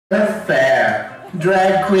Fair,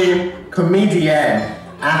 drag queen, comedienne,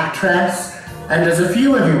 actress, and as a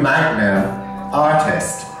few of you might know,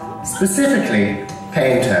 artist, specifically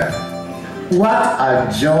painter. What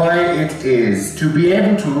a joy it is to be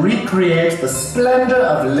able to recreate the splendor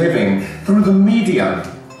of living through the medium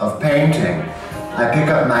of painting. I pick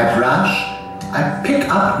up my brush, I pick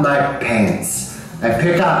up my paints, I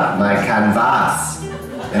pick up my canvas,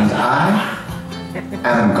 and I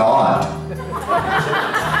am God.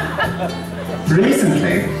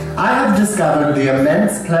 Recently, I have discovered the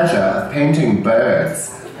immense pleasure of painting birds.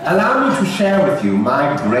 Allow me to share with you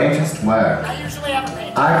my greatest work.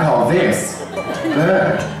 I call this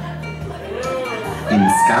Bird in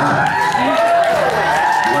Skye.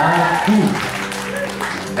 White pink.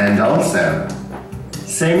 And also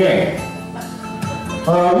singing.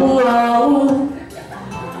 Oh, oh,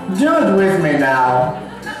 do it with me now.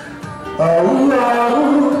 Oh,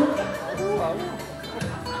 oh.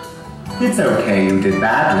 It's okay you did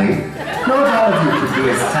badly. Not all of you could be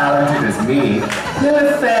as talented as me.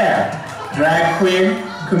 Lilith, drag queen,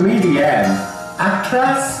 comedienne,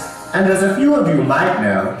 actress, and as a few of you might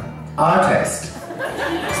know, artist.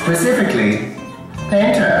 Specifically,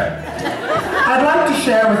 painter. I'd like to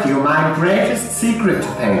share with you my greatest secret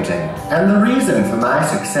to painting and the reason for my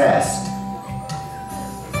success.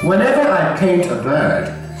 Whenever I paint a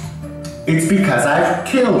bird, it's because I've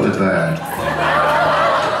killed a bird.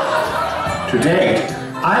 To date,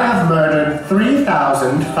 I have murdered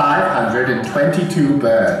 3,522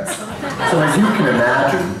 birds. So as you can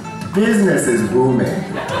imagine, business is booming.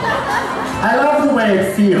 I love the way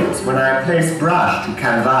it feels when I place brush to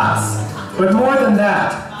canvas. But more than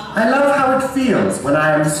that, I love how it feels when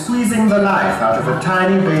I am squeezing the life out of a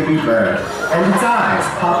tiny baby bird and its eyes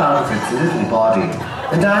pop out of its little body,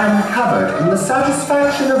 and I am covered in the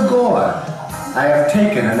satisfaction of gore. I have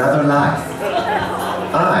taken another life.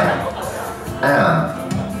 I am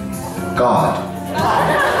God.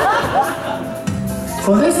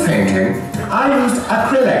 For this painting, I used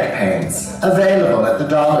acrylic paints, available at the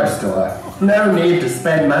dollar store. No need to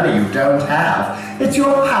spend money you don't have. It's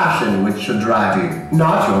your passion which should drive you,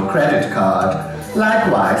 not your credit card.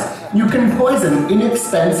 Likewise, you can poison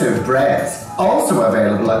inexpensive breads, also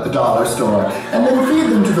available at the dollar store, and then feed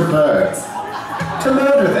them to the birds, to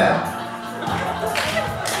murder them.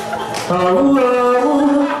 Oh,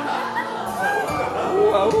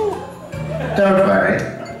 don't worry,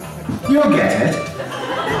 you'll get it.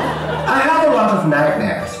 I have a lot of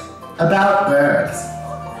nightmares about birds.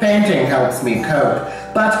 Painting helps me cope,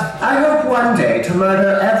 but I hope one day to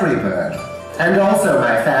murder every bird, and also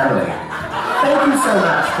my family. Thank you so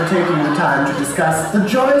much for taking the time to discuss the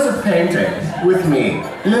joys of painting with me,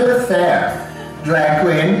 Lilith, drag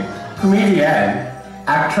queen, comedienne,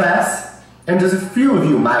 actress, and as a few of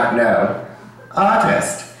you might know,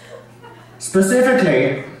 artist.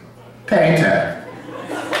 Specifically, painter.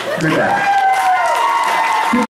 Goodbye.